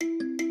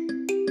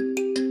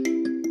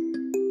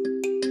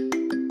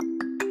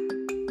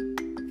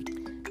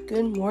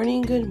Good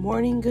morning, good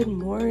morning, good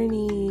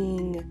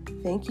morning.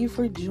 Thank you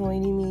for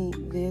joining me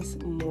this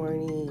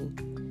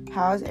morning.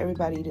 How's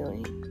everybody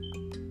doing?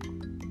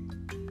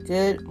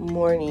 Good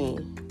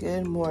morning,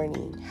 good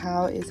morning.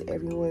 How is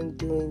everyone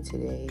doing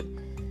today?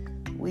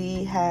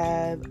 We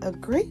have a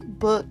great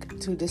book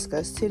to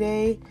discuss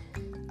today,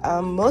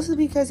 mostly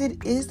because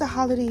it is the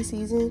holiday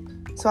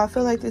season, so I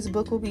feel like this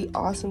book will be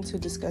awesome to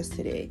discuss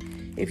today.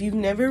 If you've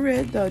never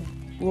read The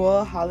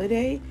Royal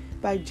Holiday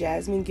by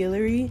Jasmine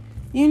Guillory,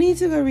 you need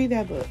to go read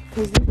that book,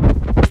 because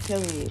I'm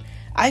telling you,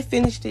 I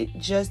finished it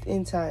just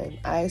in time.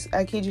 I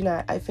kid you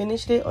not, I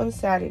finished it on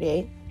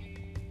Saturday,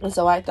 and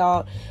so I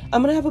thought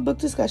I'm going to have a book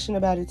discussion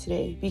about it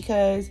today,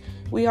 because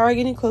we are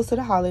getting close to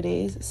the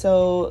holidays,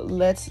 so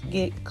let's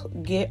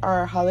get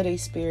our holiday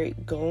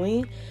spirit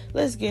going.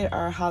 Let's get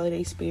our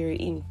holiday spirit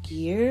in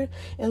gear,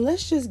 and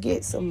let's just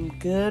get some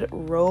good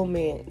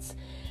romance.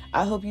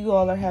 I hope you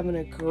all are having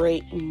a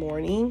great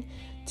morning.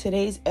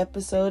 Today's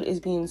episode is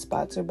being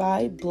sponsored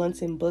by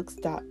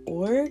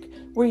BluntsandBooks.org,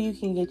 where you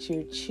can get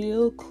your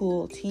chill,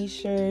 cool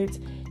t-shirts,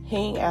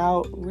 hang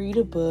out, read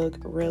a book,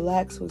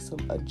 relax with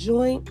a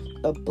joint,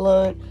 a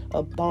blunt,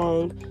 a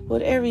bong,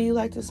 whatever you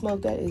like to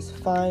smoke, that is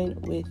fine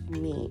with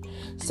me.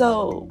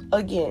 So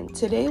again,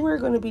 today we're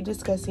going to be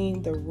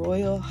discussing The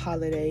Royal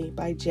Holiday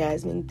by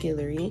Jasmine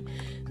Guillory.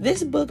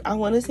 This book, I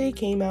want to say,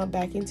 came out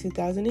back in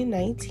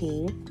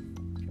 2019.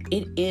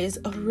 It is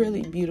a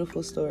really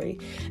beautiful story.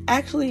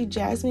 Actually,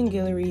 Jasmine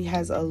Guillory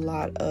has a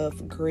lot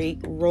of great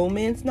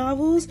romance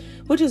novels,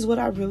 which is what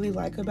I really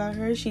like about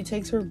her. She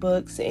takes her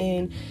books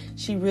and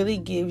she really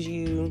gives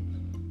you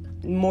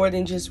more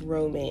than just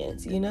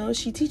romance. You know,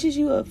 she teaches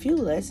you a few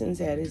lessons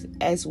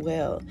as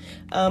well.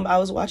 I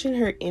was watching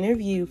her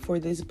interview for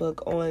this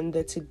book on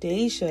the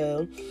Today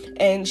Show,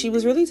 and she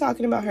was really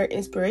talking about her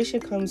inspiration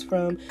comes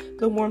from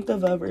The Warmth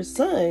of Other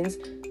Suns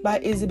by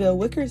Isabel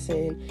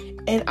Wilkerson.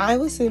 And I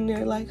was sitting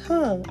there like,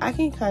 I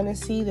can kind of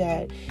see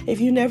that.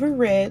 If you never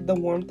read The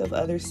Warmth of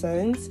Other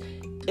Suns,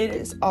 it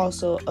is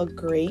also a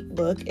great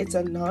book. It's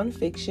a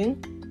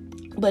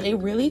nonfiction, but it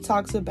really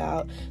talks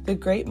about the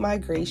great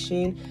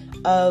migration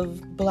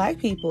of Black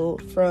people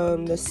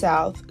from the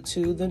South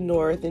to the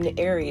northern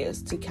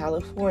areas, to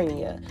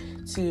California,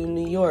 to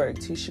New York,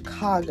 to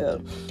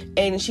Chicago.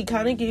 And she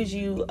kind of gives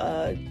you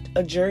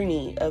a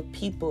journey of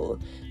people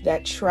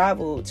that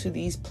travel to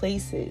these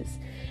places.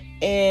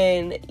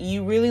 And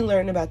you really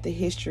learn about the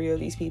history of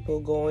these people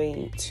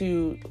going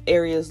to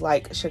areas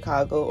like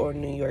Chicago or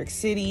New York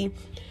City.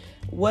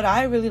 What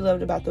I really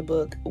loved about the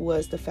book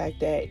was the fact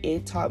that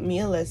it taught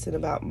me a lesson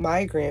about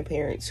my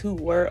grandparents, who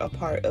were a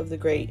part of the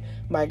Great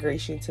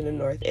Migration to the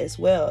North as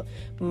well.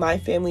 My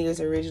family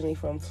is originally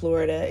from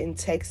Florida and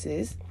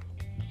Texas.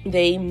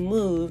 They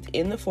moved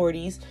in the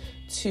 40s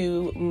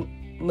to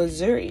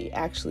Missouri,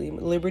 actually,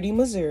 Liberty,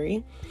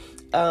 Missouri.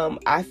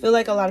 I feel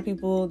like a lot of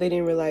people, they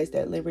didn't realize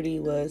that Liberty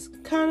was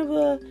kind of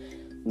a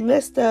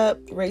messed up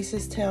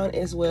racist town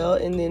as well,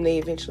 and then they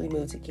eventually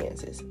moved to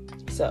Kansas.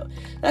 So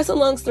that's a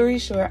long story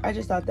short. I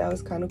just thought that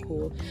was kind of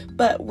cool.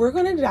 But we're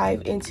going to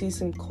dive into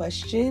some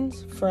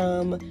questions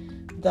from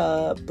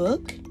the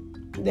book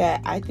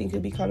that I think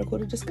would be kind of cool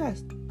to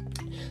discuss.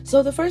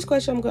 So the first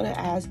question I'm going to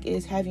ask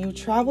is, have you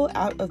traveled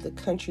out of the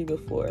country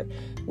before?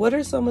 What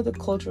are some of the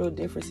cultural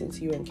differences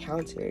you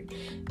encountered?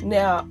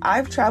 Now,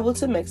 I've traveled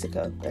to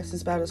Mexico. That's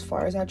just about as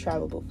far as I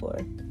traveled before.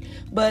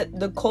 But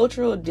the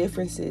cultural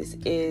differences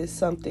is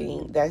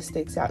something that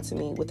sticks out to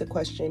me with the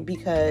question,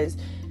 because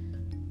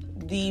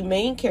the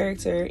main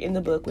character in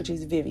the book, which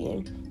is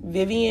Vivian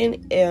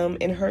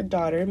and her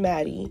daughter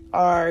Maddie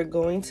are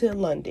going to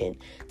London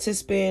to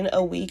spend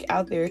a week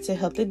out there to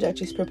help the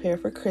Duchess prepare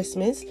for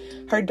Christmas.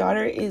 Her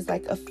daughter is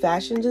like a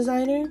fashion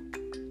designer,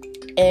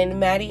 and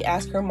Maddie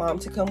asked her mom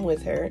to come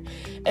with her.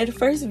 At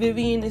first,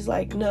 Vivian is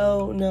like,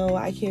 no,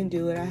 I can't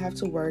do it. I have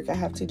to work. I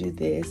have to do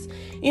this.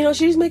 You know,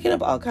 she's making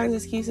up all kinds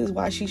of excuses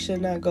why she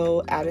should not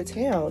go out of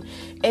town.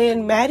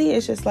 And Maddie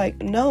is just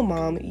like, no,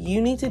 Mom,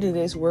 you need to do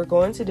this. We're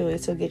going to do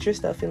it. So get your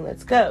stuff and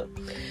let's go.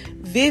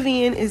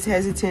 Vivian is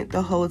hesitant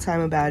the whole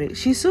time about it.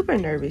 She's super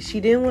nervous. She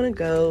didn't want to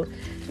go.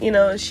 You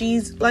know,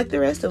 she's like the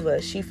rest of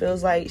us. She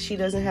feels like she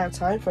doesn't have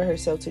time for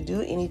herself to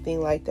do anything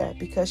like that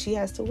because she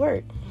has to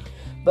work.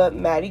 But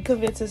Maddie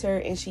convinces her,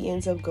 and she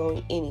ends up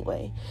going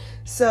anyway.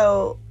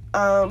 So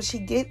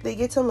they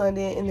get to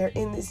London, and they're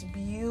in this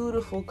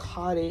beautiful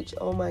cottage.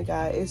 Oh my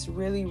God, it's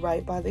really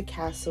right by the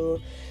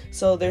castle.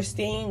 So they're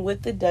staying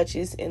with the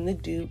Duchess and the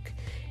Duke,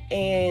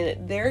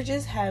 and they're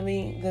just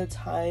having the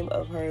time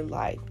of her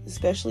life,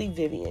 especially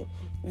Vivian.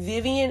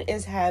 Vivian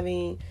is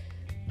having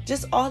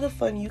just all the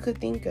fun you could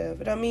think of.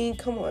 And I mean,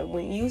 come on,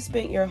 when you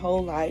spent your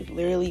whole life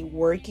literally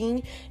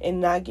working and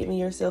not giving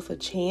yourself a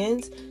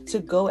chance to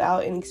go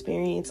out and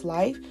experience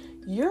life,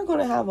 you're going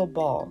to have a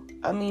ball.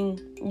 I mean,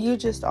 you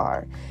just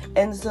are.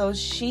 And so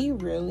she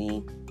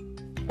really,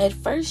 at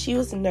first she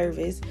was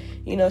nervous.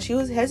 You know, she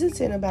was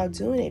hesitant about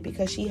doing it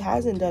because she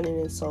hasn't done it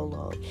in so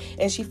long.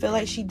 And she felt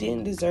like she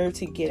didn't deserve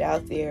to get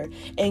out there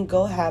and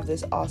go have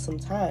this awesome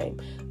time.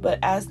 But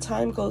as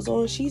time goes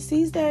on, she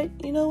sees that,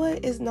 you know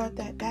what, it's not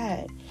that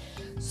bad.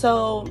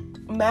 So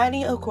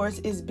Maddie, of course,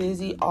 is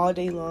busy all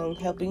day long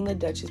helping the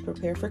Duchess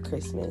prepare for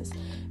Christmas.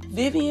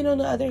 Vivian, on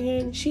the other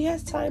hand, she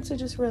has time to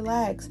just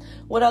relax.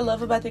 What I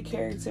love about the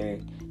character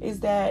is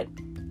that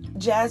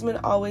Jasmine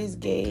always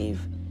gave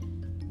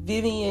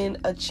Vivian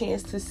a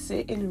chance to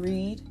sit and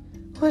read,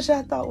 which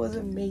I thought was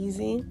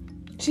amazing.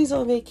 She's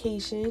on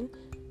vacation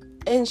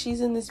and she's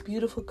in this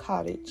beautiful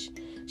cottage.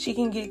 She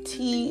can get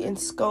tea and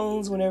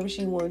scones whenever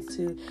she wants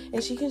to,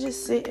 and she can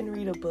just sit and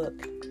read a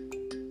book.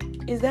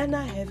 Is that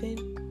not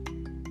heaven?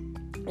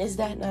 Is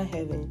that not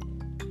heaven?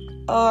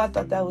 Oh, I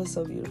thought that was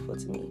so beautiful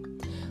to me.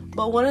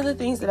 But one of the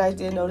things that I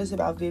did notice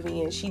about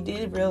Vivian, she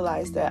did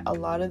realize that a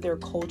lot of their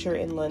culture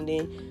in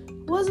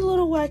London was a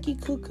little wacky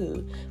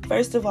cuckoo.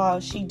 First of all,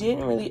 she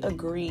didn't really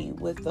agree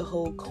with the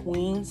whole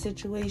queen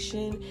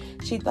situation.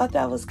 She thought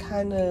that was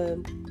kind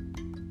of,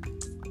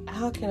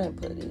 how can I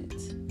put it?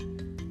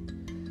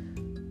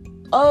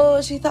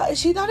 Oh, she thought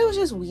it was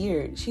just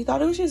weird. She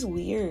thought it was just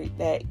weird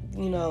that,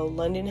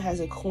 London has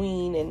a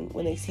queen, and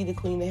when they see the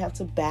queen, they have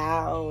to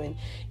bow.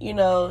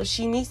 And,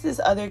 she meets this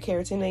other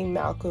character named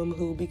Malcolm,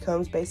 who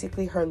becomes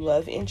basically her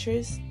love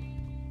interest.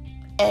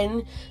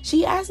 And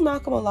she asked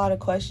Malcolm a lot of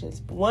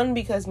questions. One,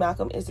 because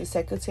Malcolm is the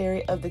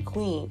secretary of the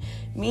queen,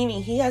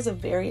 meaning he has a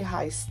very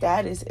high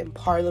status in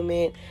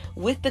Parliament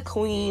with the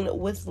queen,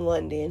 with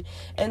London.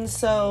 And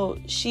so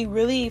she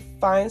really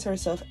finds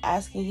herself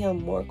asking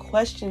him more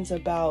questions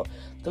about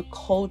the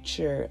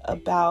culture,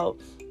 about,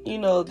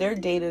 their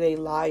day-to-day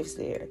lives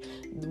there,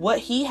 what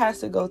he has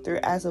to go through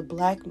as a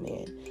black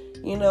man,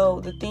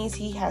 the things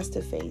he has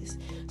to face.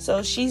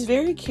 So she's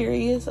very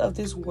curious of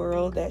this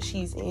world that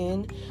she's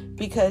in,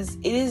 because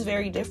it is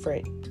very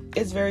different.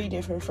 It's very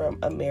different from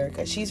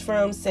America. She's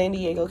from San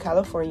Diego,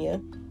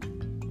 California.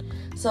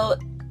 So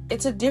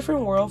it's a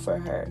different world for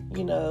her,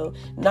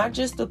 not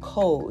just the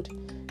cold.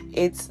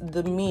 It's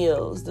the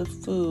meals, the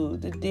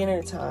food, the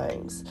dinner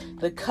times,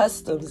 the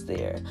customs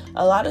there.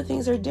 A lot of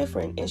things are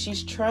different, and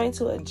she's trying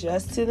to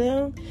adjust to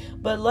them.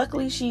 But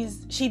luckily,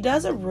 she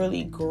does a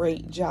really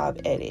great job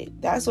at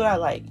it. That's what I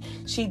like.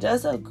 She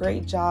does a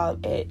great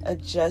job at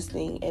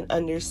adjusting and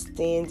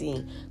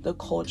understanding the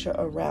culture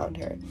around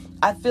her.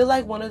 I feel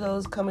like one of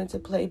those come into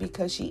play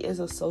because she is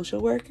a social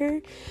worker.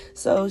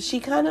 So she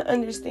kind of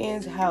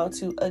understands how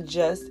to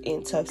adjust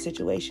in tough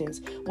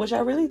situations, which I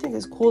really think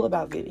is cool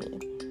about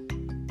Vivian.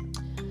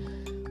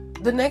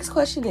 The next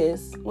question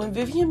is, when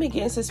Vivian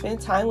begins to spend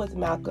time with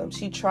Malcolm,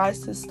 she tries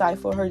to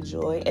stifle her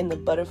joy and the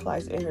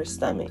butterflies in her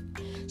stomach.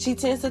 She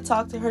tends to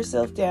talk to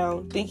herself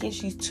down, thinking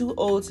she's too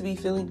old to be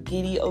feeling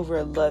giddy over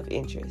a love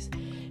interest.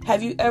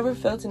 Have you ever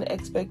felt an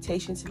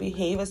expectation to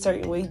behave a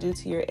certain way due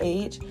to your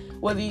age,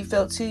 whether you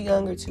felt too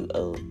young or too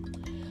old?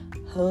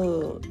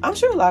 Oh, I'm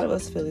sure a lot of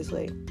us feel this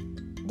way,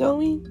 don't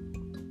we?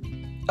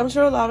 I'm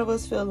sure a lot of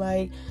us feel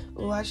like,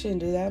 oh, I shouldn't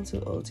do that. I'm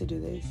too old to do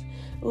this.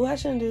 Oh, I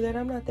shouldn't do that.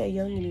 I'm not that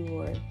young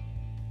anymore.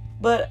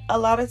 But a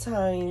lot of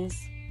times,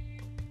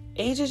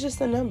 age is just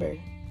a number.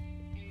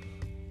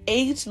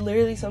 Age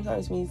literally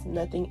sometimes means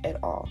nothing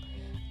at all.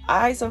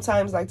 I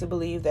sometimes like to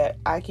believe that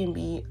I can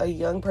be a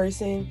young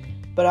person,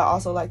 but I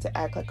also like to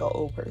act like an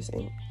old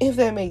person, if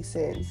that makes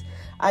sense.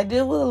 I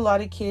deal with a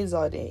lot of kids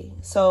all day,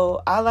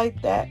 so I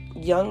like that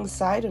young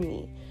side of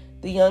me.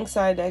 The young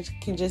side that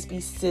can just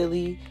be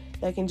silly,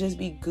 that can just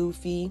be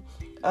goofy.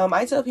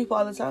 I tell people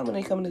all the time when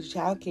they come to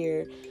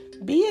childcare,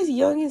 be as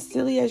young and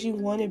silly as you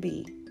want to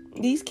be.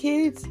 These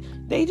kids,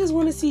 they just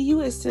want to see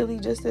you as silly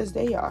just as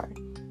they are.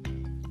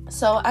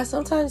 So I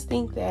sometimes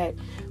think that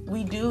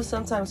we do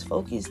sometimes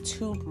focus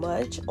too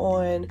much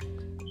on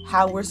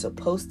how we're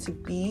supposed to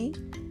be,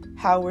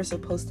 how we're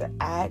supposed to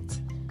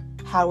act,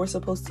 how we're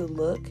supposed to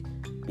look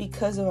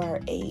because of our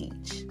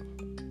age,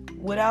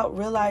 without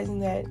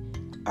realizing that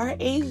our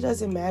age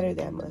doesn't matter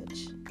that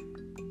much.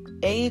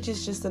 Age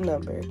is just a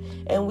number,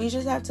 and we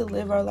just have to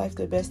live our life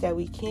the best that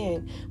we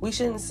can. We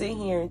shouldn't sit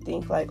here and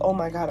think like, oh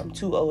my God, I'm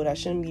too old, I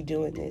shouldn't be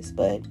doing this.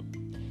 But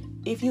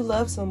if you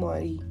love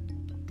somebody,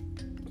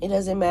 it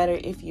doesn't matter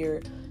if you're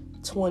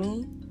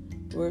 20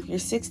 or if you're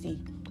 60.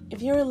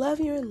 If you're in love,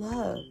 you're in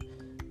love.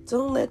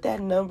 Don't let that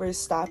number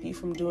stop you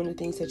from doing the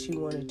things that you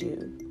want to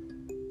do.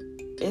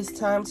 It's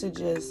time to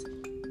just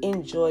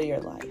enjoy your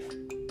life,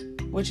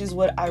 which is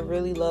what I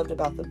really loved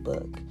about the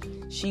book.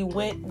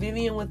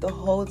 Vivian went the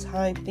whole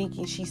time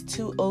thinking she's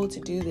too old to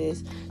do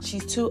this,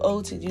 she's too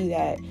old to do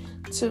that,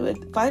 to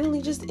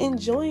finally just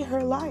enjoying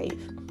her life,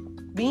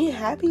 being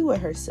happy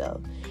with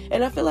herself.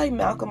 And I feel like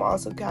Malcolm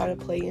also got to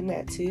play in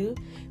that too,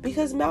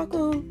 because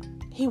Malcolm,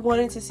 he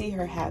wanted to see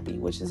her happy,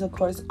 which is of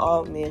course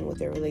all men with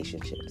their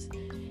relationships.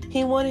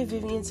 He wanted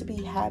Vivian to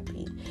be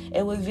happy,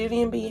 and with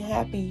Vivian being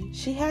happy,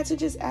 she had to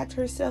just act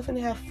herself and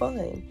have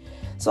fun.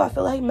 So I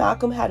feel like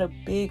Malcolm had a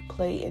big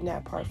play in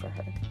that part for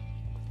her.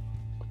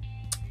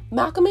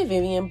 Malcolm and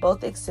Vivian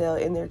both excel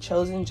in their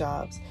chosen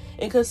jobs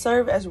and could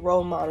serve as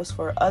role models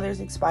for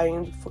others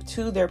aspiring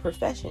to their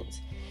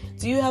professions.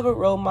 Do you have a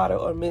role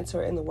model or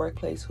mentor in the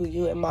workplace who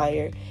you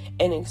admire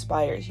and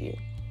inspires you?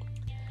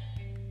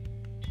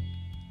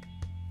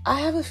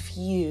 I have a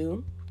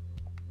few,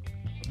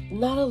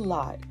 not a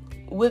lot,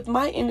 with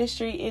my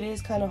industry, it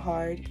is kind of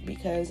hard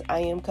because I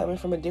am coming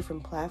from a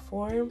different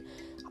platform.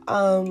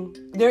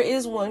 There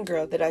is one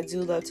girl that I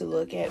do love to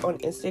look at on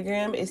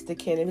Instagram. It's the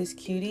Cannabis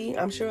Cutie.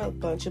 I'm sure a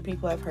bunch of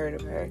people have heard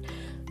of her,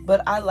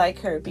 but I like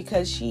her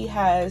because she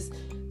has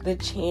the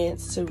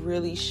chance to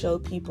really show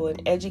people and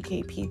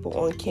educate people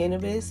on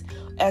cannabis,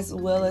 as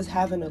well as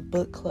having a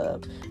book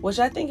club, which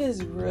I think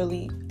is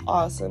really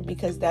awesome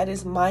because that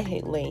is my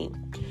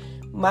lane.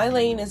 My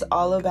lane is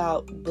all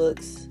about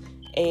books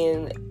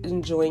and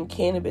enjoying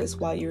cannabis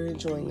while you're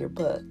enjoying your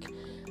book.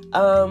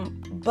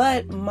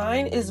 But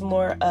mine is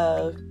more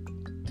of,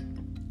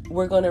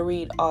 we're going to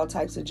read all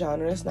types of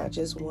genres, not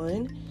just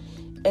one.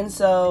 And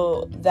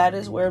so that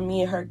is where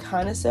me and her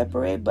kind of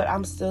separate, but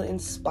I'm still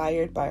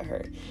inspired by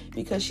her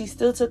because she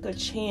still took a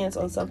chance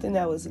on something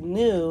that was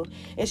new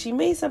and she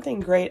made something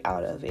great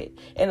out of it.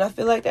 And I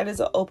feel like that is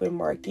an open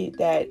market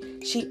that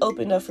she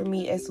opened up for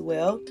me as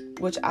well,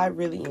 which I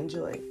really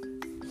enjoy.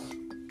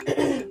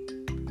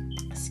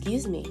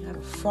 Excuse me, I have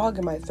a frog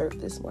in my throat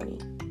this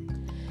morning.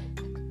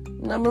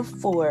 Number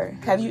 4,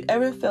 have you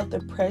ever felt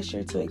the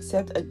pressure to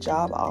accept a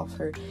job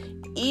offer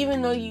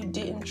even though you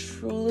didn't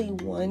truly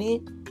want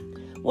it?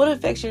 What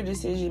affects your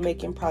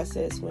decision-making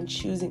process when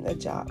choosing a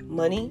job?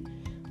 Money,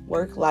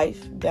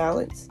 work-life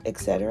balance,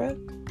 etc.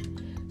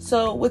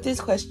 So with this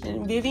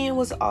question, Vivian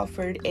was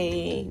offered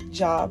a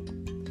job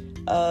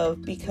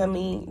of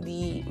becoming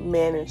the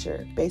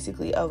manager,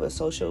 basically, of she's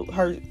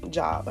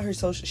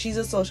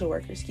a social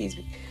worker,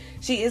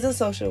 She is a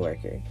social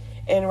worker.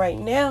 And right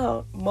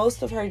now,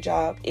 most of her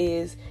job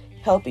is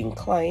helping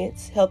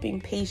clients,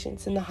 helping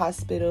patients in the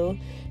hospital,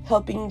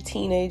 helping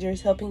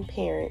teenagers, helping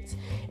parents.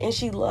 And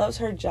she loves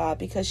her job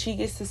because she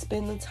gets to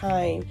spend the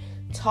time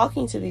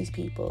talking to these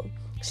people.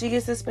 She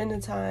gets to spend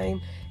the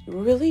time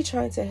really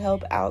trying to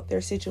help out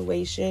their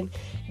situation,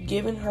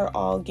 giving her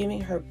all, giving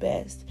her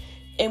best.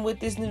 And with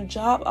this new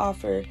job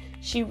offer,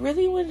 she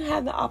really wouldn't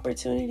have the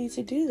opportunity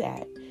to do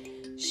that.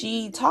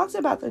 She talks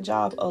about the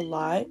job a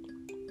lot,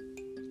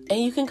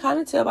 and you can kind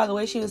of tell by the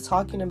way she was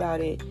talking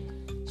about it,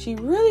 she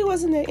really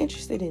wasn't that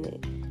interested in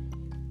it.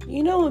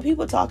 You know, when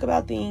people talk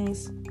about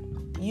things,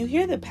 you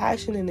hear the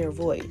passion in their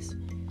voice.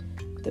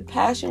 The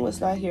passion was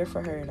not here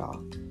for her at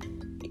all.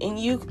 And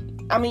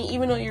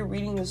even though you're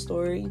reading the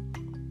story,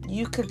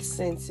 you could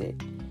sense it.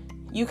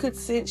 You could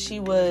sense she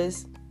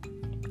was,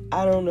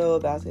 I don't know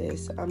about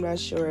this. I'm not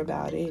sure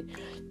about it.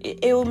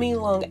 It will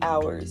mean long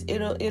hours.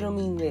 It'll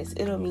mean this.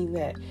 It'll mean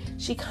that.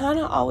 She kind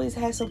of always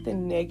has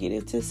something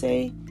negative to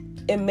say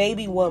and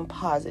maybe one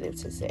positive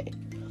to say.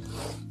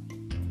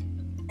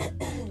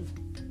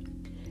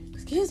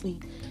 Excuse me.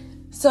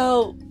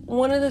 So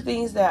one of the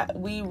things that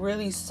we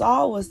really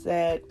saw was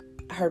that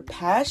her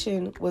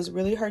passion was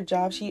really her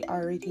job she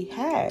already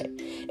had.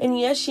 And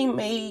yes, she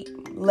made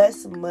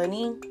less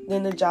money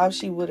than the job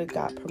she would have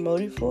got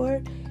promoted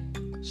for.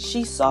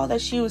 She saw that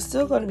she was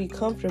still going to be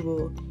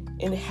comfortable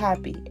and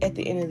happy at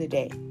the end of the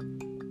day.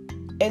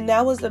 And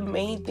that was the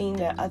main thing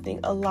that I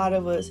think a lot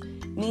of us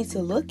need to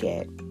look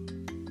at.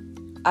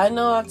 I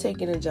know I've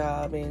taken a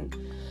job and,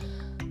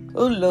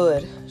 oh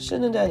Lord,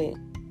 shouldn't have done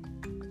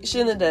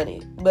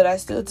it. But I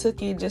still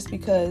took it just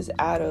because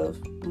out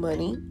of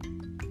money,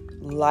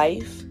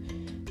 life,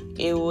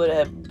 it would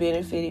have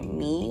benefited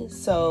me.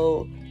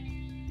 So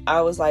I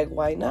was like,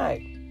 why not?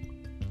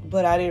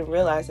 But I didn't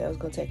realize that I was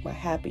going to take my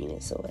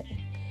happiness away.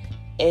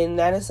 And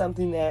that is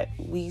something that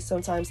we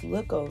sometimes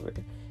look over.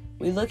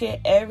 We look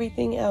at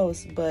everything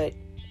else, but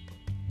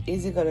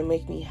is it going to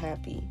make me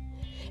happy?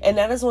 And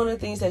that is one of the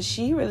things that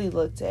she really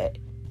looked at,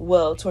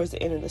 well, towards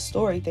the end of the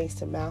story, thanks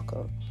to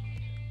Malcolm.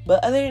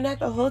 But other than that,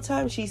 the whole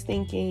time she's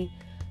thinking,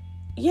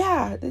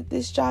 yeah,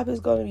 this job is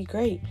going to be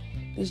great.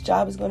 This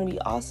job is going to be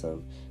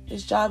awesome.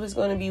 This job is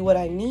going to be what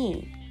I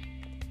need.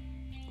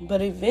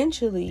 But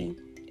eventually,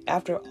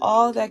 after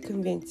all that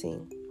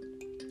convincing,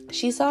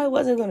 she saw it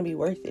wasn't going to be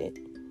worth it.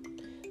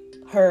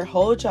 Her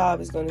whole job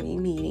is going to be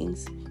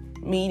meetings,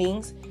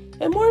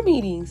 and more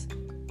meetings.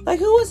 Like,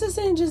 who wants to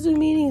sit and just do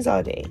meetings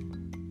all day?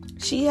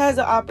 She has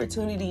the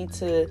opportunity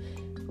to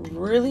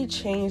really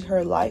change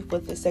her life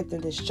with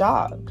accepting this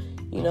job.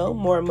 You know,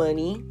 more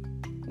money,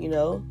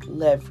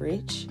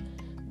 leverage.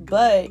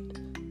 But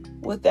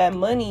with that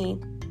money,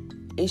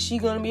 is she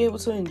going to be able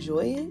to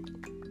enjoy it?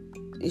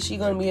 Is she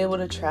going to be able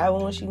to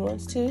travel when she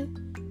wants to?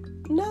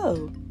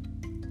 No.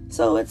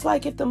 So it's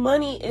like, if the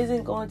money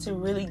isn't going to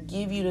really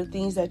give you the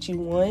things that you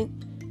want,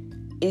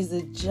 is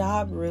the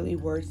job really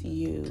worth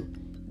you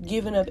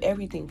giving up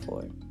everything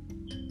for it?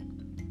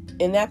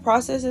 And that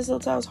process is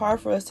sometimes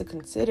hard for us to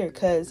consider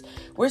because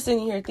we're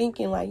sitting here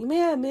thinking like,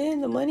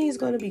 man, the money is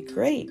going to be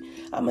great.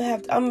 I'm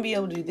going to be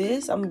able to do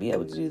this. I'm going to be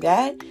able to do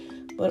that.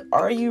 But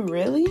are you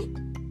really?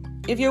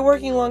 If you're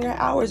working longer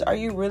hours, are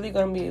you really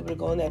going to be able to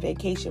go on that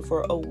vacation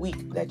for a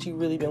week that you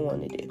really been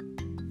wanting to do?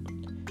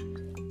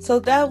 So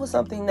that was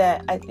something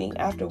that I think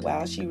after a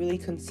while she really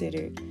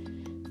considered.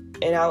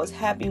 And I was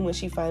happy when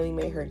she finally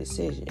made her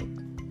decision.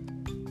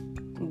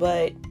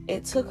 But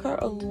it took her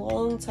a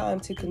long time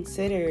to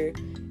consider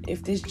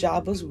if this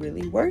job was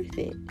really worth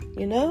it,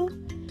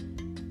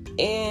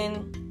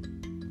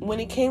 And when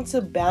it came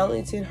to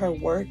balancing her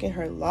work and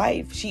her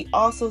life, she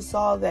also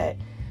saw that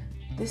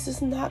this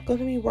is not going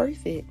to be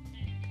worth it.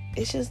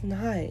 It's just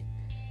not.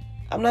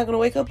 I'm not going to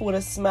wake up with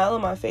a smile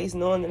on my face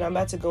knowing that I'm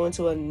about to go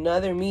into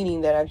another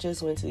meeting that I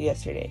just went to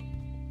yesterday.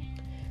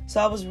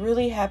 So I was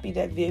really happy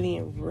that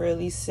Vivian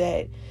really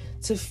said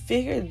to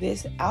figure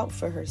this out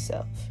for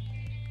herself.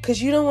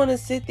 Because you don't want to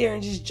sit there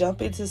and just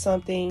jump into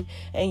something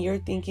and you're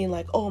thinking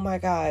like, oh my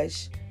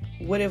gosh,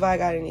 what have I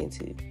gotten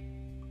into?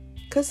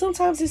 Because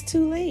sometimes it's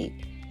too late.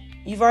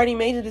 You've already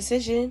made a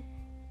decision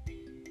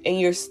and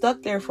you're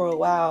stuck there for a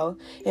while.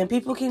 And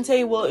people can tell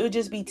you, well, it'll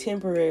just be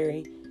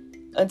temporary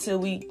until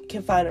we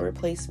can find a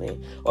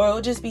replacement. Or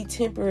it'll just be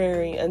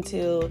temporary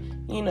until,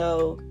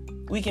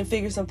 we can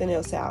figure something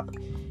else out.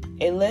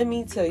 And let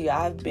me tell you,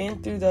 I've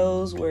been through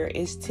those where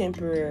it's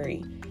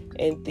temporary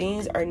and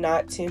things are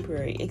not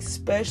temporary,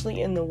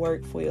 especially in the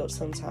work field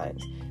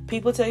sometimes.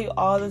 People tell you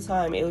all the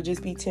time it will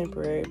just be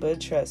temporary, but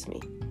trust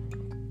me,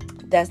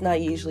 that's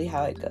not usually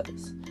how it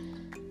goes.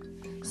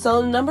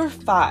 So number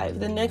 5,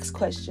 the next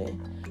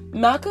question.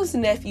 Malcolm's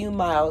nephew,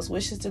 Miles,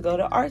 wishes to go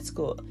to art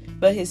school,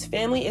 but his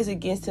family is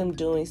against him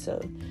doing so.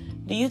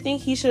 Do you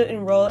think he should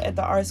enroll at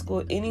the art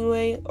school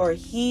anyway, or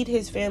heed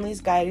his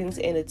family's guidance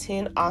and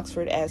attend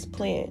Oxford as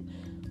planned?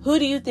 Who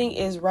do you think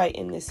is right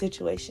in this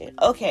situation?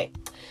 Okay,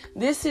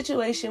 this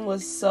situation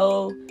was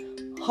so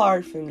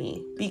hard for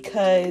me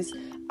because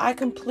I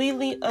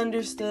completely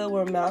understood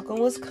where Malcolm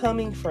was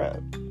coming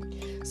from.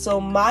 So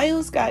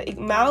Miles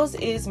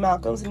is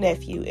Malcolm's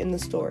nephew in the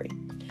story.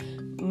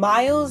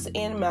 Miles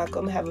and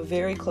Malcolm have a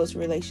very close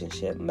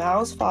relationship.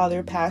 Miles'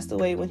 father passed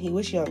away when he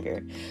was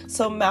younger.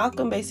 So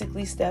Malcolm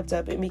basically stepped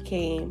up and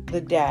became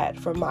the dad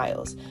for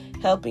Miles,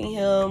 helping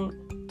him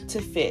to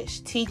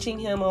fish, teaching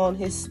him on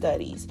his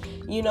studies.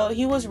 He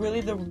was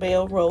really the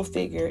male role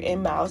figure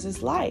in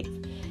Miles' life.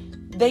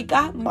 They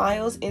got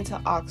Miles into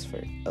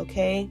Oxford,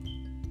 okay?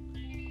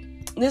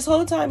 This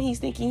whole time he's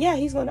thinking, yeah,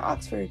 he's going to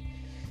Oxford.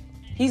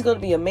 He's going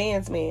to be a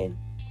man's man.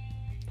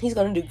 He's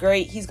going to do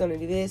great. He's going to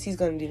do this. He's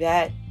going to do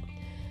that.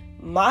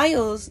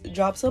 Miles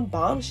drops a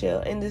bombshell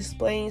and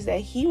explains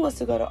that he wants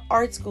to go to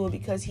art school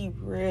because he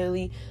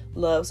really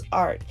loves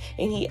art.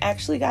 And he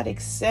actually got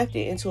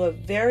accepted into a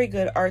very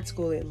good art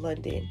school in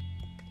London.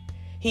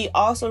 He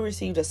also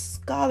received a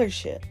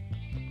scholarship,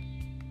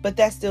 but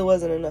that still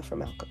wasn't enough for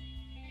Malcolm.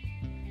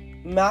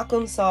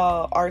 Malcolm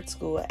saw art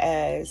school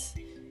as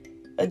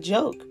a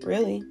joke,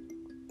 really.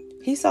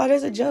 He saw it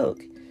as a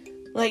joke.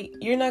 Like,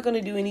 you're not going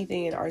to do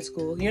anything in art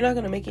school. You're not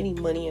going to make any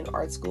money in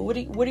art school. What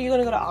are you going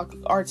to go to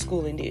art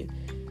school and do?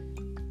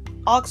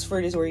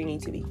 Oxford is where you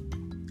need to be.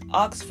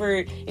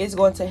 Oxford is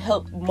going to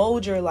help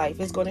mold your life.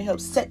 It's going to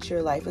help set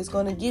your life. It's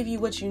going to give you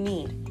what you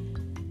need.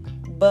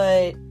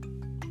 But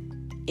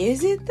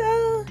is it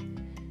though?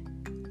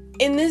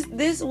 And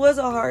this was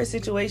a hard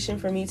situation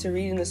for me to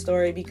read in the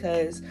story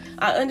because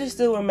I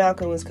understood where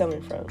Malcolm was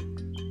coming from.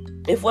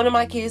 If one of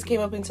my kids came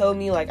up and told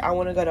me, like, I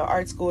want to go to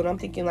art school, and I'm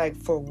thinking, like,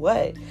 for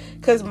what?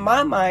 Because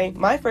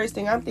my first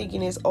thing I'm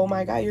thinking is, oh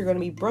my God, you're going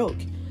to be broke.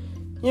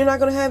 You're not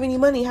going to have any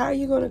money. How are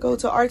you going to go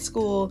to art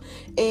school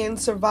and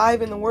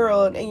survive in the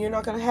world and you're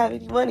not going to have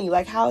any money?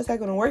 Like, how is that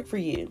going to work for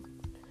you?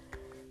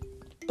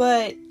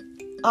 But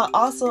I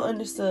also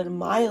understood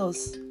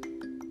Miles.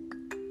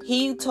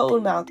 He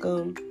told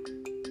Malcolm,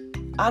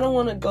 I don't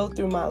want to go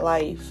through my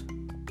life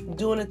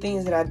doing the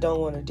things that I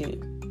don't want to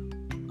do.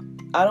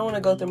 I don't want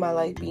to go through my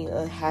life being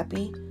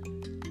unhappy.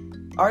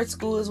 Art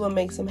school is what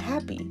makes him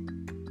happy.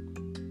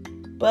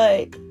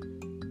 But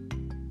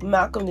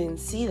Malcolm didn't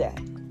see that.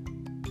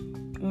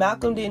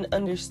 Malcolm didn't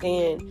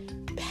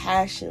understand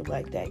passion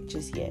like that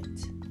just yet.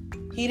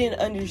 He didn't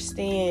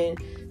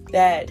understand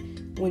that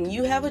when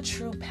you have a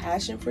true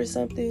passion for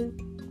something,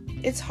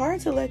 it's hard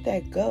to let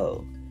that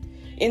go.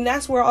 And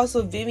that's where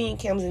also Vivian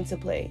comes into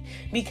play.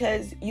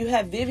 Because you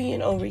have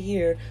Vivian over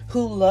here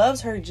who loves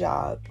her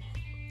job,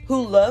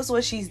 who loves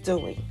what she's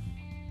doing.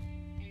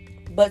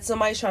 But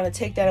somebody's trying to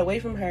take that away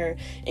from her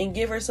and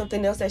give her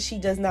something else that she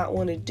does not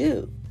want to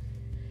do.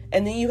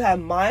 And then you have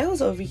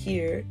Miles over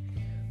here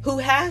who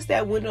has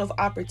that window of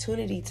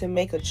opportunity to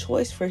make a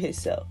choice for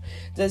himself.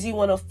 Does he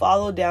want to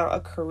follow down a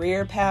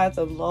career path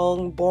of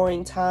long,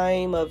 boring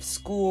time of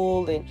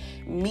school and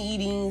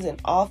meetings and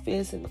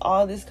office and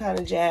all this kind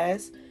of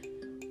jazz?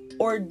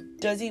 Or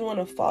does he want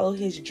to follow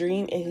his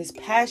dream and his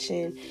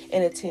passion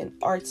and attend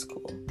art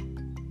school?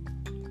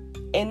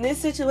 In this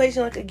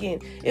situation, like,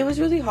 again, it was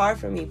really hard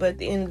for me. But at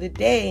the end of the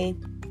day,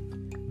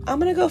 I'm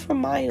going to go for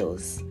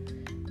Miles.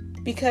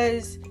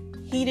 Because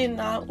he did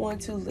not want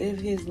to live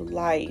his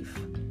life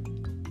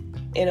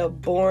in a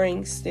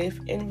boring, stiff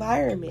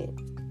environment.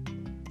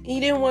 He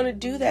didn't want to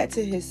do that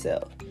to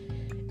himself.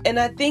 And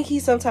I think he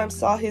sometimes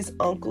saw his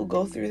uncle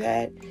go through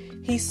that.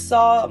 He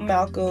saw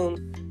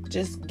Malcolm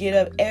just get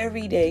up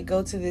every day,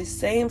 go to this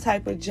same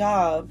type of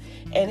job,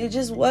 and it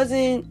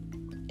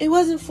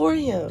wasn't for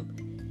him.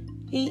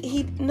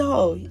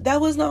 No, that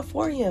was not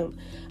for him.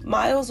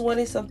 Miles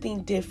wanted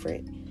something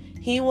different.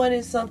 He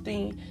wanted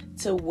something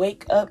to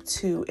wake up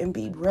to and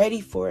be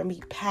ready for and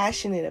be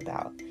passionate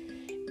about.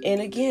 And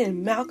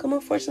again, Malcolm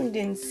unfortunately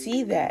didn't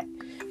see that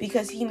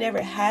because he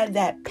never had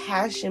that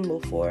passion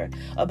before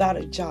about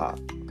a job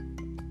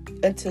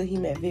until he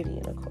met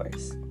Vivian, of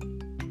course.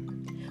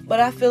 But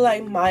I feel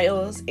like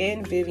Miles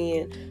and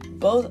Vivian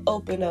both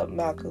opened up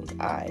Malcolm's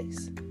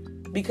eyes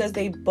because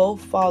they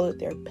both followed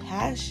their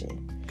passion.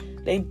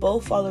 They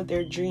both followed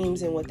their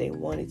dreams and what they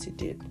wanted to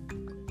do.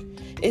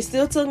 It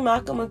still took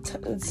Malcolm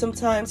some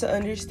time to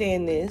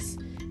understand this,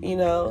 you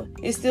know.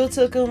 It still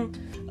took him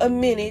a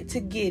minute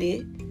to get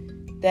it.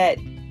 That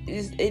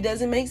it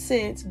doesn't make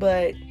sense,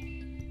 but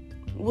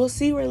we'll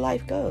see where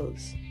life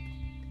goes.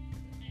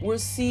 We'll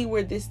see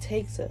where this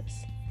takes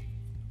us.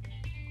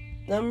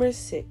 Number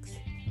 6.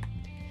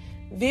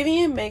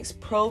 Vivian makes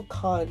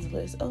pro-cons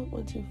list. Oh,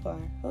 went too far.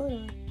 Hold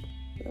on.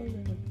 Oh,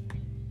 no.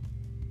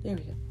 There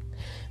we go.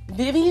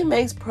 Vivian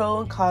makes pro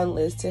and con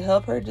lists to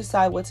help her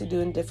decide what to do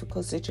in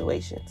difficult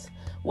situations.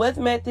 What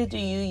method do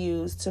you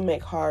use to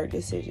make hard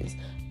decisions?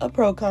 A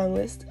pro-con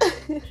list.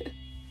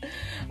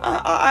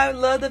 I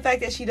love the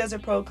fact that she does a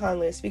pro-con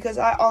list because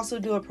I also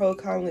do a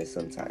pro-con list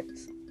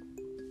sometimes.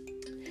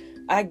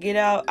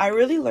 I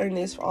really learned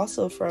this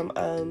also from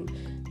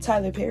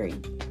Tyler Perry.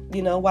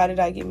 You know, Why Did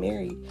I Get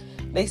Married?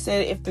 They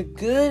said if the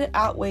good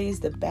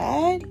outweighs the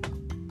bad,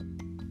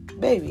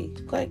 baby,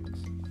 like,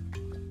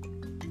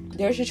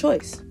 there's your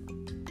choice.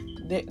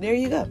 There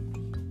you go.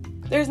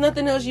 There's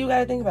nothing else you got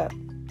to think about.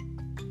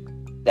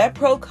 That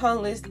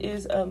pro-con list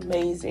is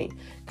amazing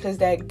because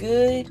that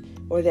good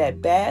or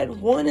that bad,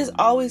 one is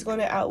always going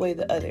to outweigh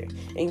the other.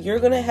 And you're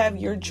going to have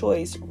your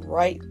choice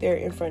right there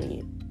in front of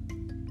you.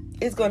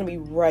 It's going to be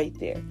right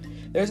there.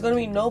 There's going to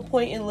be no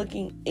point in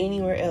looking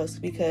anywhere else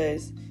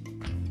because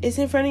it's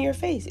in front of your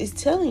face. It's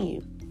telling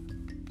you.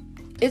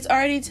 It's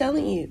already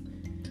telling you.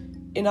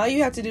 And all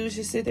you have to do is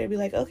just sit there and be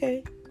like,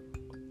 okay,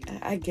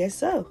 I guess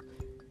so.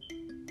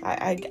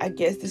 I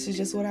guess this is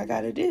just what I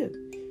got to do.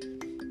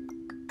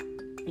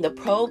 The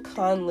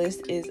pro-con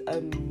list is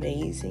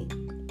amazing.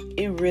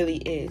 It really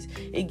is.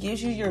 It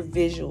gives you your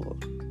visual.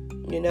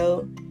 You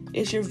know,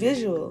 it's your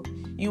visual.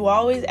 You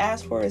always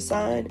ask for a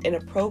sign, and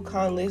a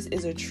pro-con list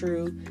is a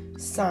true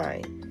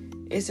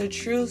sign. It's a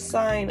true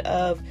sign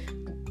of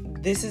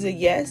this is a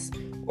yes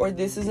or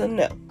this is a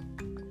no.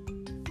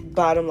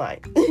 Bottom line.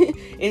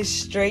 It's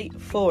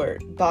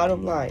straightforward.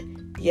 Bottom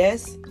line.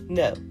 Yes,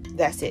 no.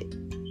 That's it.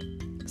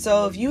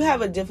 So if you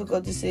have a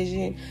difficult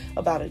decision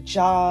about a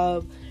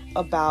job,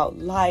 about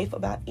life,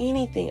 about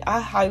anything, I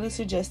highly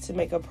suggest to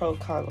make a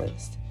pro-con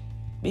list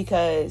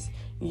because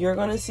you're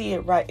going to see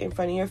it right in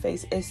front of your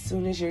face as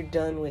soon as you're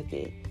done with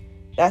it.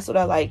 That's what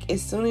I like.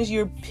 As soon as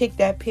you pick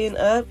that pen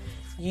up,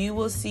 you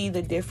will see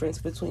the difference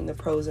between the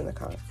pros and the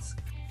cons.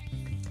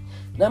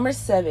 Number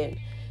 7,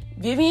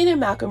 Vivian and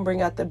Malcolm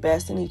bring out the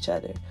best in each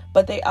other,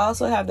 but they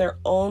also have their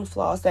own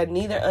flaws that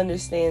neither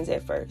understands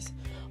at first.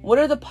 What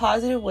are the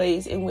positive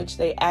ways in which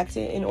they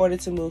acted in order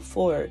to move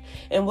forward?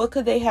 And what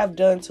could they have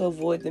done to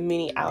avoid the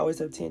many hours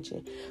of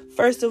tension?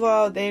 First of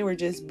all, they were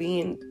just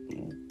being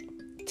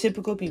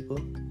typical people.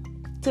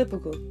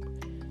 Typical.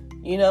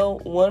 You know,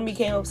 one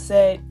became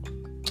upset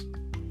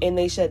and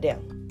they shut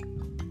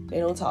down. They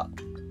don't talk.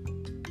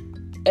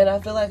 And I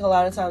feel like a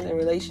lot of times in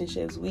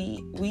relationships,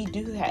 we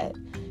do that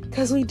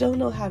because we don't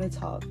know how to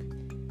talk.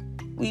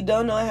 We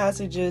don't know how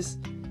to just,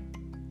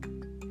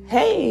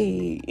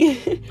 hey,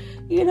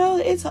 you know,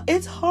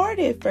 it's hard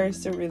at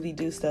first to really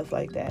do stuff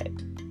like that.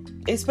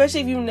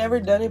 Especially if you've never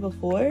done it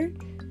before.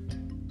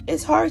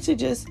 It's hard to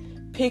just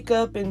pick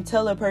up and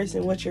tell a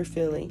person what you're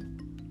feeling.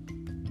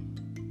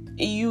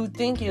 You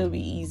think it'll be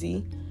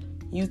easy.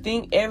 You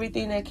think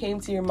everything that came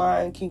to your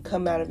mind can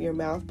come out of your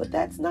mouth, but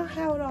that's not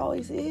how it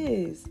always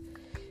is.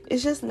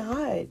 It's just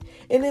not.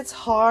 And it's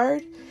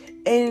hard,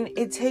 and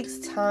it takes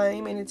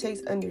time, and it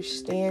takes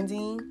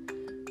understanding.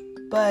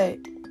 But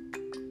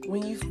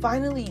when you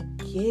finally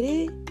get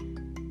it,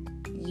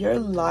 your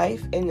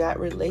life and that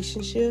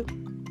relationship,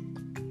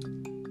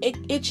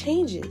 it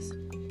changes.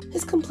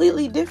 It's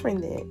completely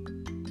different then.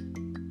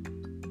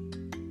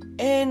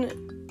 And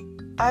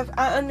I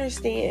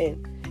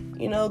understand,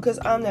 you know, because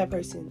I'm that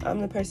person. I'm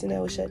the person that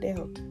will shut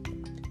down,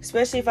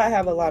 especially if I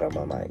have a lot on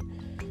my mind.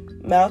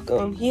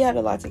 Malcolm, he had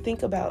a lot to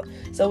think about.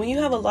 So when you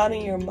have a lot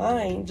in your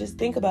mind, just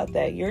think about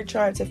that. You're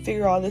trying to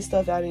figure all this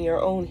stuff out in your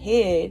own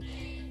head,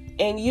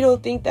 and you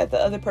don't think that the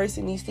other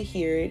person needs to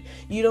hear it.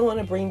 You don't want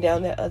to bring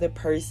down that other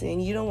person.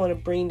 You don't want to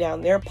bring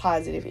down their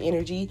positive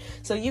energy.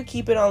 So you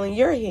keep it all in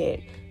your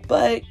head.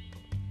 But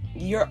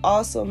you're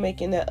also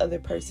making that other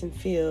person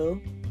feel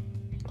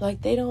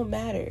like they don't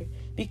matter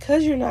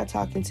because you're not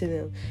talking to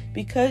them,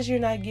 because you're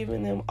not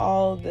giving them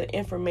all the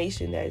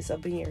information that is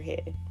up in your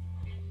head.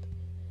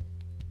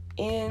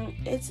 And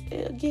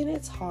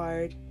it's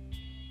hard.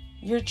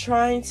 You're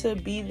trying to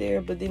be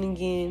there, but then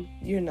again,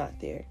 you're not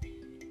there.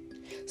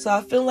 So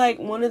I feel like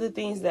one of the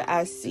things that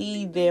I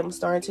see them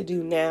starting to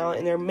do now,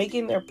 and they're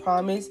making their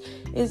promise,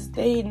 is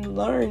they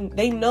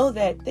know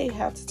that they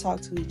have to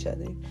talk to each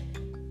other.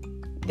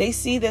 They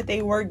see that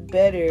they work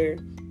better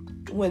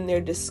when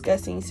they're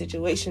discussing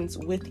situations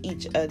with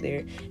each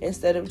other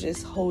instead of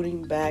just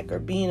holding back or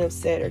being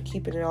upset or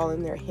keeping it all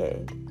in their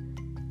head.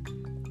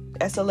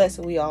 That's a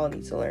lesson we all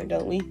need to learn,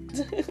 don't we?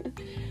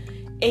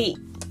 8.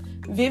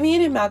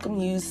 Vivian and Malcolm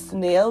used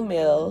snail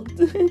mail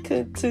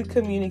to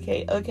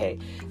communicate. Okay,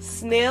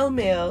 snail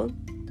mail.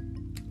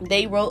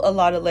 They wrote a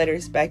lot of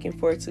letters back and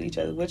forth to each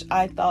other, which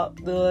I thought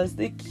was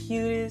the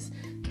cutest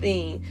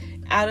thing.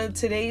 Out of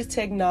today's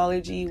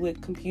technology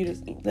with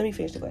computers, let me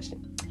finish the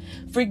question.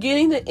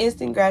 Forgetting the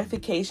instant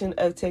gratification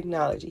of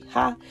technology.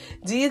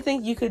 Do you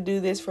think you could do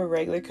this for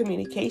regular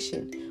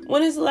communication?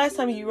 When is the last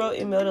time you wrote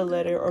and mailed a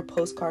letter or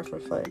postcard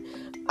for fun?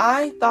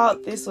 I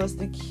thought this was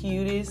the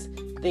cutest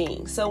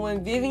thing. So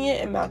when Vivian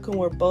and Malcolm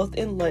were both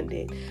in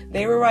London,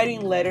 they were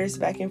writing letters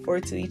back and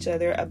forth to each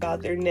other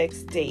about their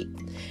next date.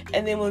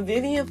 And then when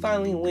Vivian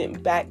finally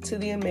went back to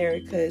the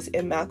Americas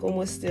and Malcolm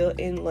was still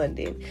in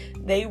London,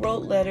 they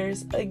wrote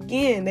letters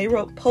again. They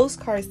wrote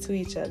postcards to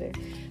each other.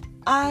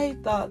 I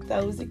thought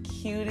that was the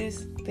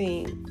cutest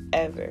thing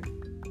ever.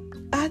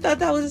 I thought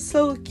that was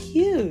so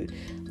cute.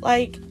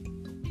 Like,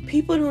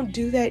 people don't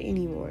do that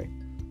anymore.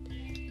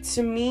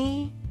 To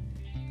me,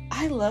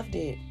 I loved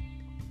it.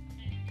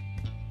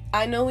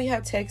 I know we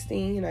have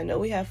texting and I know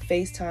we have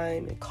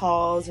FaceTime and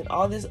calls and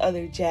all this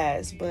other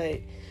jazz,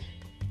 but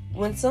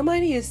when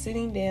somebody is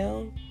sitting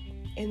down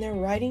and they're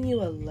writing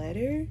you a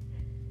letter,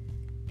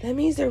 that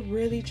means they're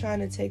really trying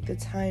to take the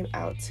time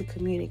out to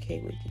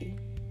communicate with you.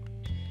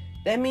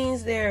 That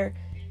means they're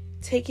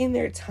taking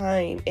their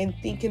time and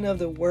thinking of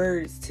the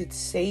words to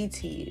say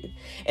to you.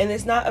 And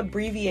it's not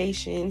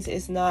abbreviations.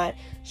 It's not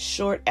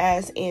short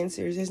ass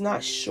answers. It's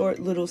not short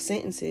little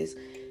sentences.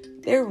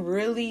 They're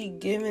really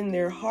giving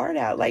their heart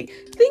out. Like,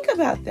 think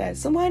about that.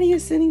 Somebody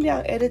is sitting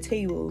down at a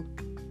table,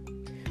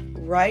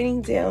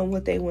 writing down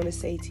what they want to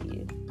say to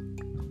you.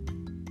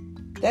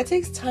 That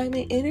takes time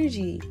and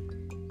energy.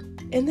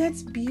 And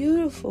that's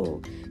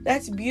beautiful.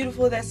 That's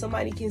beautiful that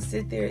somebody can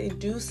sit there and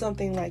do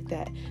something like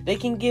that. They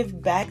can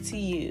give back to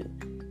you.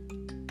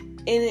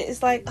 And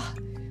it's like,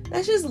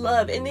 that's just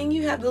love. And then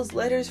you have those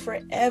letters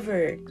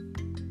forever.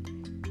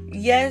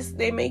 Yes,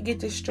 they may get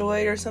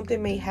destroyed or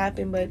something may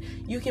happen, but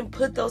you can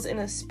put those in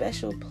a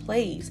special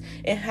place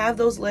and have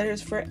those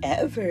letters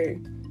forever.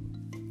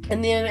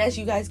 And then as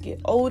you guys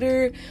get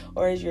older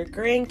or as your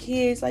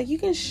grandkids, like, you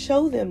can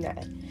show them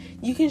that.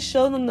 You can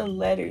show them the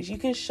letters. You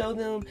can show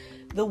them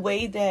the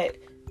way that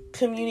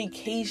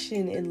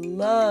communication and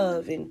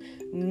love and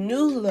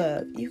new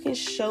love, you can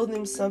show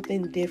them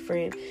something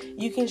different.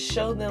 You can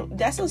show them,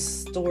 that's a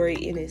story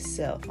in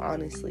itself,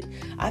 honestly.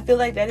 I feel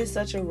like that is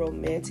such a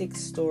romantic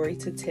story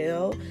to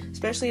tell,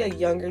 especially a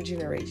younger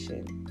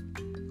generation.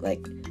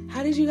 Like,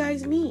 how did you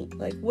guys meet?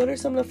 Like, what are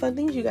some of the fun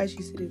things you guys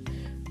used to do?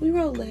 We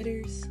wrote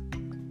letters.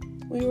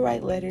 We would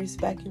write letters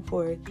back and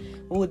forth.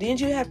 Well,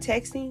 didn't you have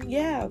texting?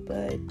 Yeah,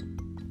 but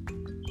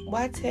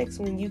why text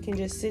when you can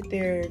just sit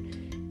there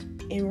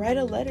and write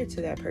a letter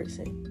to that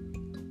person?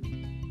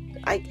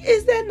 Like,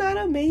 is that not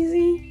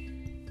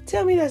amazing?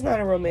 Tell me that's not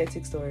a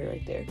romantic story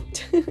right there.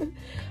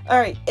 All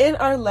right, and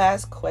our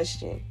last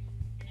question.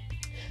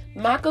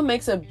 Malcolm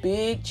makes a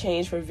big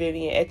change for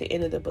Vivian at the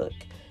end of the book.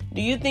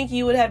 Do you think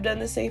you would have done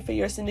the same for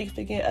your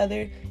significant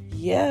other?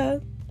 Yeah.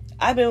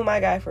 I've been with my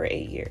guy for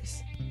 8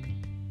 years.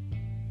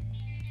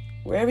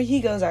 Wherever he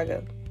goes, I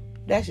go.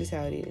 That's just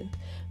how it is.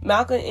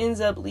 Malcolm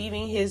ends up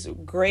leaving his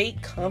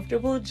great,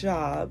 comfortable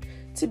job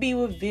to be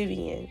with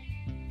Vivian.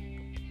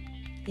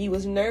 He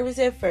was nervous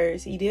at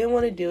first. He didn't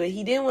want to do it.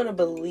 He didn't want to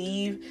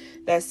believe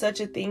that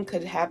such a thing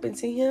could happen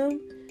to him.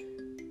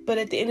 But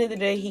at the end of the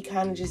day, he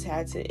kind of just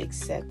had to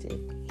accept it.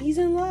 He's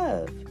in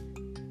love.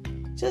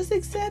 Just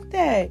accept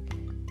that.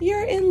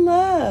 You're in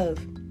love.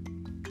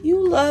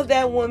 You love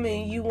that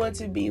woman. You want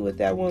to be with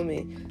that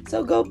woman.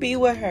 So go be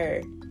with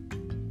her.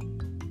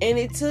 And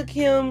it took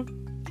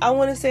him, I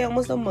want to say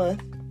almost a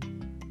month,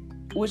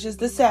 which is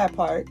the sad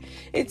part.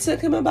 It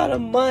took him about a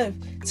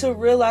month to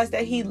realize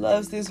that he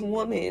loves this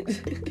woman.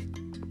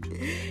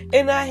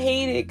 And I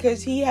hate it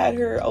because he had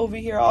her over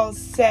here all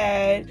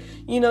sad.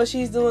 You know,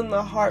 she's doing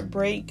the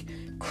heartbreak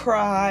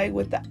cry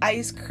with the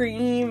ice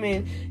cream.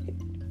 And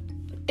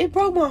it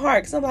broke my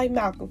heart because I'm like,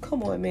 Malcolm,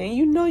 come on, man.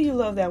 You know you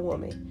love that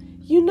woman.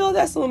 You know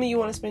that's the woman you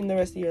want to spend the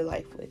rest of your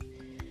life with.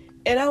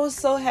 And I was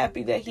so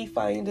happy that he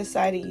finally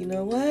decided, you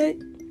know what?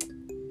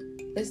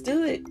 Let's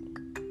do it.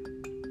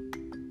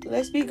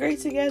 Let's be great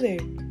together.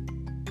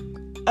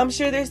 I'm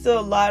sure there's still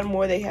a lot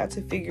more they have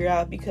to figure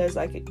out because,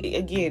 like,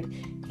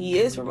 again, he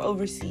is from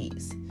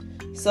overseas.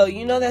 So,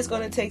 you know, that's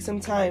going to take some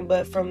time.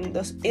 But from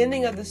the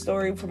ending of the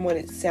story, from what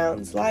it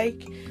sounds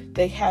like,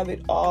 they have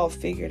it all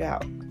figured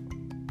out,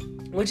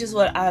 which is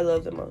what I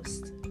love the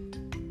most.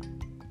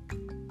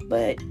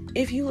 But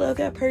if you love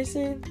that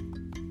person,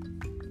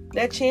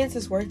 that chance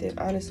is worth it,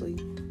 honestly.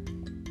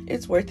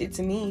 It's worth it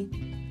to me.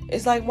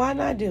 It's like, why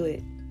not do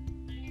it?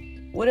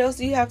 What else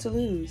do you have to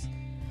lose?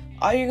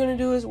 All you're going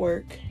to do is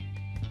work.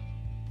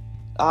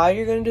 All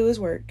you're going to do is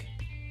work.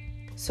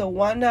 So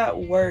why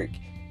not work,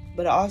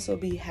 but also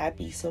be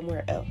happy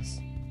somewhere else?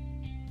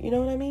 You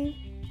know what I mean?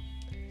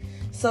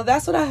 So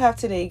that's what I have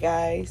today,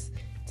 guys.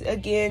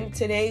 Again,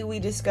 today we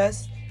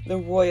discussed The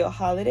Royal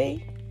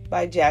Holiday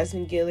by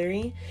Jasmine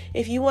Guillory.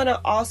 If you want an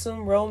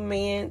awesome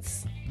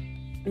romance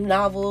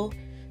novel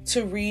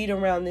to read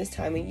around this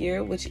time of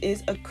year, which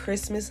is a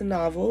Christmas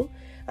novel,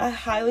 I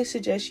highly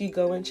suggest you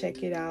go and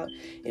check it out.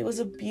 It was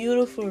a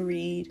beautiful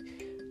read.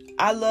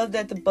 I love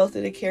that both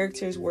of the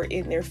characters were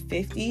in their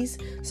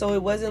 50s, so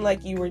it wasn't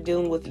like you were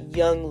dealing with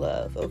young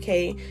love,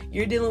 okay?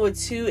 You're dealing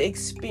with two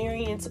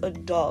experienced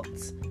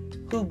adults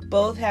who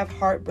both have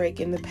heartbreak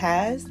in the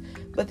past,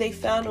 but they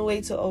found a way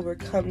to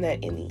overcome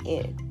that in the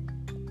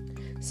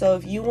end. So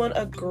if you want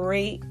a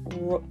great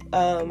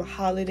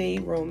holiday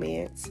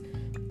romance,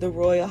 The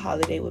Royal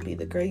Holiday would be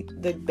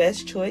the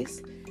best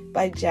choice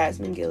by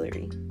Jasmine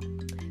Guillory.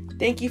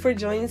 Thank you for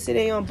joining us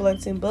today on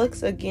Blunts and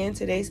Books. Again,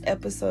 today's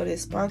episode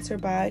is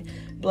sponsored by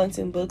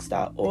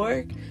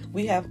BluntsandBooks.org.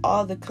 We have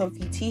all the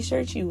comfy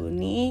t-shirts you will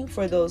need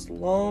for those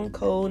long,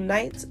 cold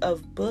nights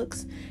of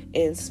books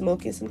and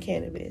smoking some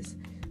cannabis.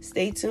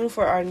 Stay tuned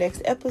for our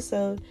next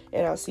episode,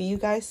 and I'll see you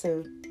guys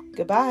soon.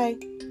 Goodbye.